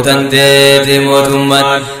يومو تنتيتي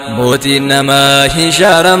موتمان موتي نما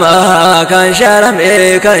هنشارما كان شارم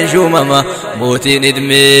كان شومما موتي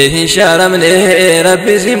ندمي هنشارم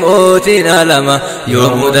ربي سموتي نالما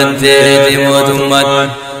يومو تنتيتي موتمان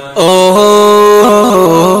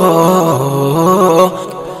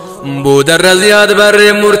بودر زياد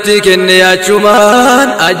بر مرتي كني أشومان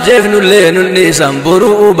أجفن اللين النسام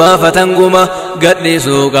برو بافتنغما قدني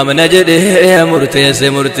سوق من جده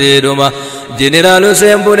مرتي دوما جنرال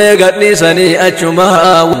حسين بني قدني سني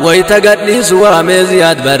أشوما ويتا قدني سوام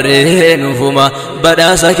زياد بر نفوما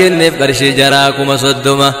بدا سكن فرش جراكما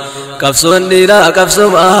صدما كفسون ديرا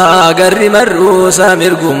كفسوما قري مروسا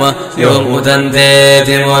مرقما يوم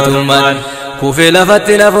تنتيتي موتمان كوفي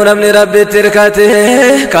لفتنا فنمني ربي تركته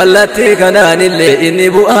كالتي كنان اللي إني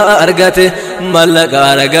بؤا أرغته ملق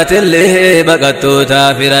أرغته اللي بقتو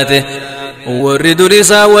تافرته ورد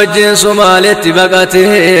رسا وجين سمالتي بقته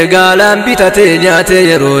قالان بيتته نياته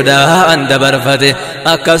يرودا عند برفته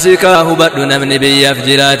أكسيكا هبادو نمني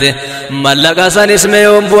بيفجراته ملق سن اسمي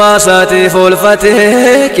يوم بواساتي فولفته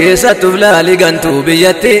كيسا تفلالي غنتو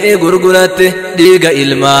بيتي غرغرته ديغا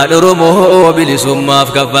إلما درمو بلسما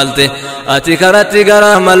فكفلته أتي كرتي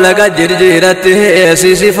غرا ملق جرجيرته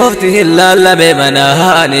سيسي ففتي اللال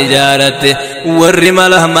بمنا نجارته ورّي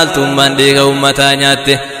مله ملتم من ديغا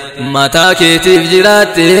أمتانياته متا كيتيف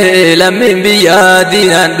جراتي لمن بيا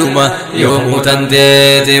دينان دوما يوم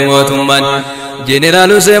تنتيتي موتمان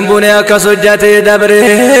جنرال حسين بني أكاسو جاتي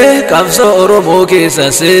دبره كفسو أرومو كيسا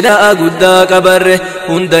سينا أقودا كبره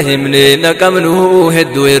هنده همني نكمنو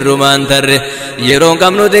هدو الرومان تره يرون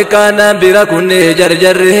كمنو دكانا بيرا كوني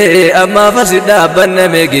جرجره أما فسدا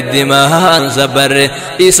بنمي قدما انصبره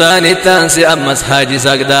إساني تانسي أمس حاجي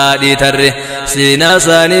سقدا دي تره سينا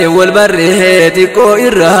ساني والبره تيكو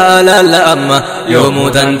إرها لالا أما يومو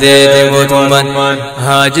تنتيتي موتمان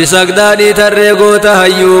حاجي سقدا دي تره قوتا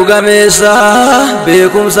هيو غميسا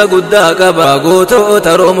بكم سقدا كبا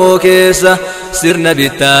Gootota Oromoo keessa sirna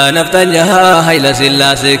bittaa naftanyaa hayla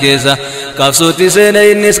sillaasee keessa qabsootti seena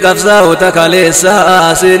innis qabsaa'ota kaleessa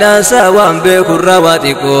seenaansaa waan beekurraa waa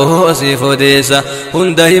xiqqoo siif odeessa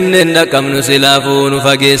hunda himneen dhaqqabnu silaafuu nu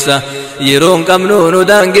fageessa yeroon qabnu nu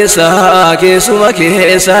daangeessa keessuma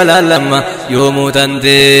keessa laallamma yoomuu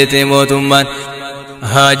tanteete mootummaan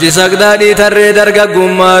Haji Sagdaadhi tarree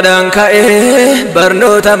dargaggummaadhaan ka'e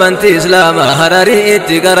barnoota amantii Islaamaa Hararii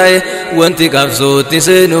itti qara'e wanti qabsootti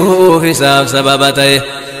seenuuf isaaf sababa ta'e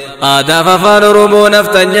aadaa afaan Oromoo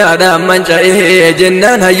naftanyaadhaan manca'e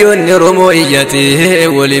jennaan hayyoonni Oromoo iyyatee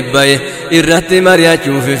waliif ba'e irratti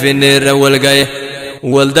mari'achuuf Finfinneerra wal ga'e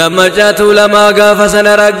waldaan machaatu lamaa gaafa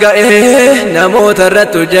sana ragga'e namoota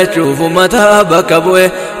irratti hojjechuuf ummata bakka bu'e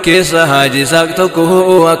keessa Haji Saq tokko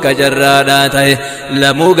akka jarraadhaa ta'e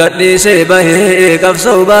lamuu gadhiisee bahee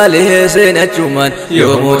qabsoo baalee seenachumaan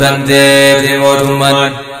yoomuu tanteeti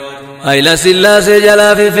mootummaan Hayla Sillaasee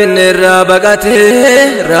jalaa Finfinneerraa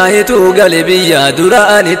baqatee raayituu gale biyya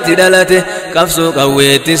duraan itti dhalate qabsoo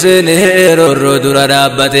qawweetti seenee roorroo dura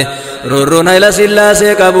dhaabbate roorroon Hayla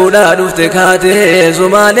Sillaasee qabuudhaa dhufte kaate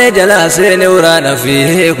Sumaalee jalaa seene waraana fi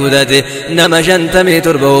kudate nama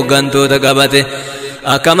 57 hooggantoota qabate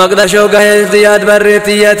akka maqdashoo gahee Ziyaad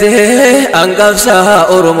barreetti iyyate hanqabsaa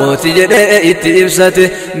Oromooti jedhee itti ibsate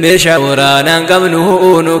meeshaa waraanaan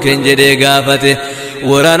qabnu nu kenn jedhee gaafate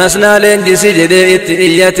waranas naa leenjisi jedhee itti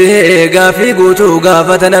iyyate gaafii guutuu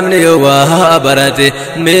gaafata namni yoo waa barate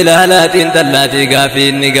meelaalaatiin xallaatii gaafii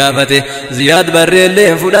inni gaafate Ziyaad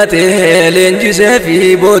barreelleen fudhate leenjisee fi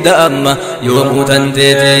booda amma yoomuu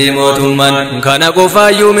tanteeti mootummaan kana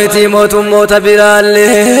qofaayyuu miti mootummoota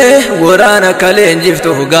biraallee waraana akka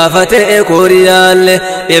leenjiftuuf gaafate kooriyaallee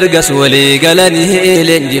ergas walii galanii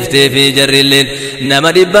leenjiftee fi jarrilleen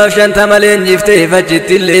nama 150 leenjiftee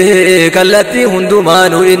fachittillee kallattii hundumaa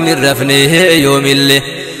maanu inni rafne yoomille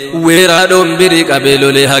weeraadhoon birii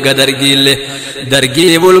qabeelolee haga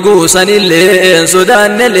dargii bulguusanillee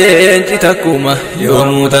sodaannelleen citakkuma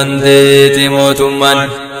yoomuu tanteeti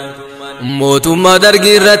mootummaa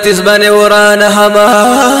dargii irrattis bane waraana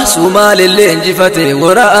hamaa sumaalillee injifate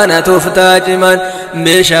waraana tooftaa cimaan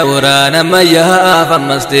meeshaa waraana ammayyaa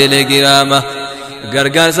ammas teelegiraama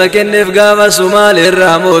gargaarsa kenneef gaafa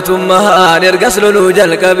sumaalirraa mootummaan ergas loluu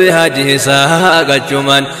jalqabe hajji isaa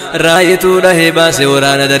qachumaan raayituudha heebaase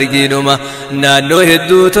waraana dargiidhuma naannoo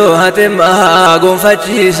hedduu too'atemaa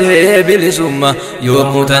gonfachiisee bilisumma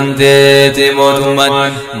yoomuu tanteeti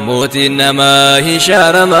mootummaan mootiin namaa hin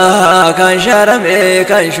shaaramaa kan shaarame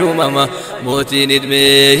kan shuumama mootiin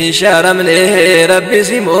idmee hin shaaramne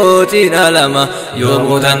rabbisi mootiin alama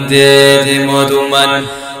yoomuu tanteeti mootummaan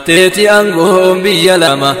teeti aangoon biyya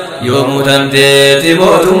lama yoomuu tanteeti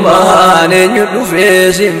mootummaan eenyu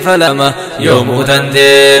dhufee sinfalama yoomuu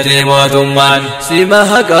tanteeti mootummaan sima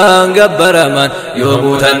haqaan gabbaraman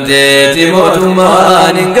yoomuu tanteeti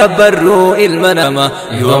mootummaan hin gabbarruu ilma nama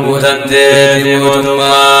yoomuu tanteeti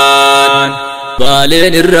mootummaan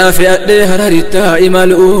baaleen irraa fe'adhee hararittaa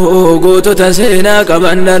imaluu gootota seenaa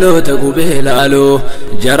qaban dhaloota gubee laaluu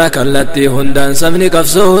jara kallattii hundaan sabni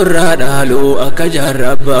qabsoo irraa dhaaluu akka jaarra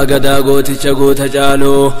abbaa gadaa gooticha goota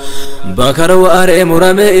caaluu bakara waaree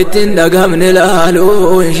murame ittiin dhagamne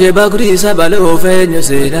laaluu ishee bagriisa baluu feenyu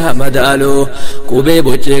seenaa madaaluu qubee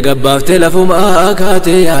boccee gabbaaftee lafumaa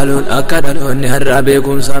kaatee yaaluun akka dhaloonni har'aa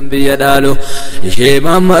beekumsaan biyya dhaaluu ishee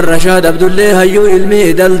maamman rashaad abdullee hayyuu ilmii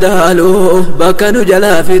daldaaluu bakka nu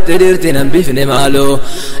jalaa fitte dirti nan bifne maaloo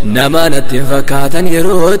nama natti hin fakkaatan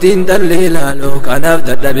yerootiin dhallee laaloo kanaaf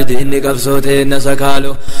dadhabiti inni qabsootee na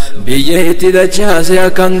sakaaloo biyya itti dachaase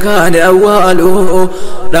akkan kaane awwaaloo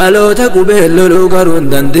dhaloota qubeen loluu garuu hin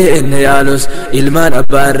dandeenye yaalus ilmaan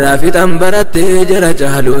abbaa irraa fixan barattee jara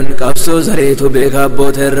caaluun qabsoo zareetu beeka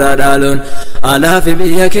abboota irraa dhaaloon alaafi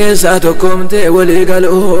biyya keessaa tokkoomtee walii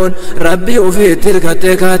galoon rabbii ufiitti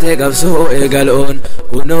hirkattee kaatee qabsoo eegaloon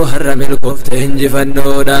kunoo har'a milkooftee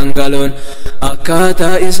injifannoodhaan galoon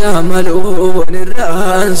akkaataa isaa maluun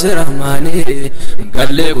irraan siramaanii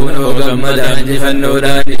gallee kunoo gammadaa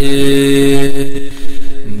injifannoodhaanii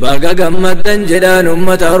baga gammaddan jedhaan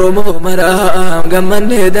ummata Oromoo maraa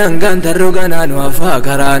gammannee daangaan tarroo ganaan waafaa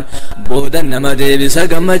karaan boodan nama deebisa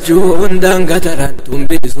gammachuun daangataran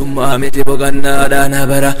tumbiisummaa miti boqannaadhaan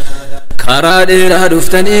bara karaa dheeraa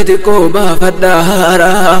dhuftanii xiqqoo baafadhaa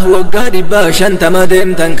haaraa waggaa 50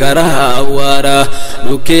 deemtan karaa awwaaraa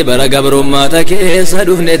dhukkee bara gabrummaata keessa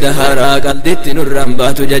dhufne daharaa qalditti nurraan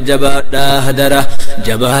baatu jajjabaadhaa hadara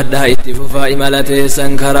jabaadhaa itti fufaa imala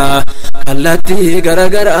teessan karaa kallattii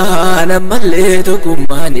garagaraa nammallee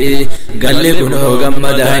tokkummaanii galle kunoo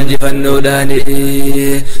gammadaa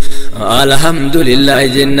injifannoodhaanii alhamdulillah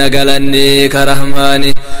jenna galanni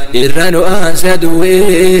karahmaani irra nu aanse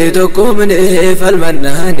aduwwee tokkomne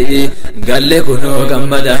falmannaani galle kunoo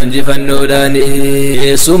gammadaa injifannoodhaani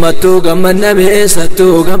sumattuu gammanname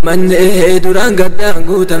sattuu gammanne duraan gaddaan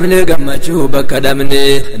guutamne gammachuu bakka dhabne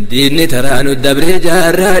diinni taraa nu dabree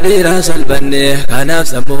jaarraa dheeraa salphanne kanaaf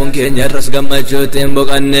sammuun keenya irras gammachuutti hin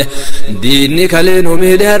boqanne diinni kalee nu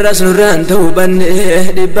miidhe har'as nurraan ta'uu banne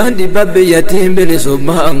dhibbaan dhibba biyyattiin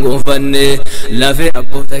bilisummaan gonfanne lafee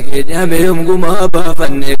abboota keenya meeyyoom gumaa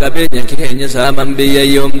baafanne qabeenya keenya saaman biyya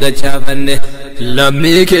yoom dachaafanne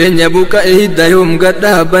lammii keenya buqqa'e hidda yoom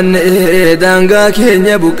gadhaabanne daangaa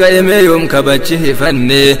keenya buqqa'e meeyyoom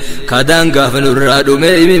kabachiifanne kadaangaaf nurraa dhume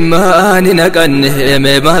imimmaan hin haqanne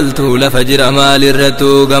mee maaltu lafa jira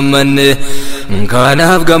maalirrattuu gammanne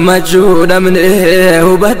kanaaf gammachuu dhabne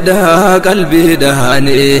hubadhaa qalbii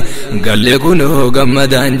dhaane galle kunoo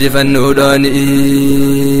gammadaa injifannoodhaani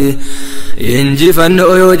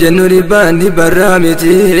injifannoo yoo jennu dhibbaan dhibbarraa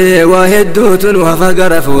miti waa hedduutu nu hafa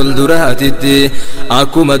gara fuulduraatitti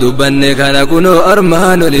akkuma dubbanne kana kunoo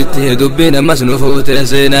armaan olitti dubbiin ammas nu fuute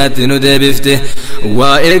seenaatti nu deebifte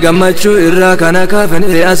waa'ee gammachuu irraa kana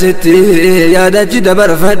kaafne asitti yaadachi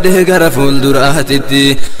dabarfadhe gara fuulduraatitti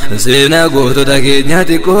seenaa gootota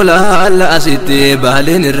keenyaatti koolaalla asitti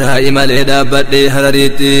baaleen irraa imalee dhaabbadhe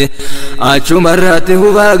hararitti achumarraatti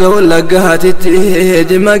hubaa ga'uun laggaatitti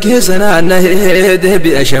jimma keessa naanna'ee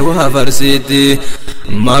deebi'a shawaa farsiitti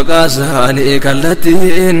maqaa isaanii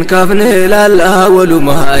kallattiin kaafne ilaallaa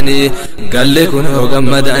walumaanii galle kunoo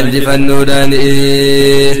gammadaa injifannoodhaani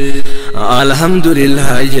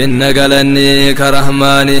alhamdulillah jenna galanni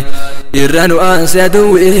karahmaani irra nu aanse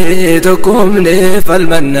aduwwee tokkoomne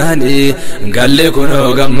falmannaani galle kunoo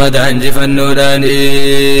gammadaa injifannoodhaani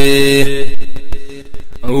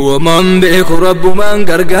ومن بيك رب من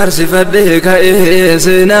غرغر صفدك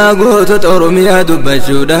سينا غوتوتا أوروميا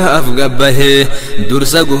دبشودا أفقبه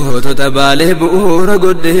درس غوتوتا باله بؤورا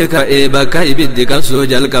قدك بكاي بدك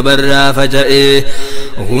سوجل كبرا فجأه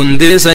هندي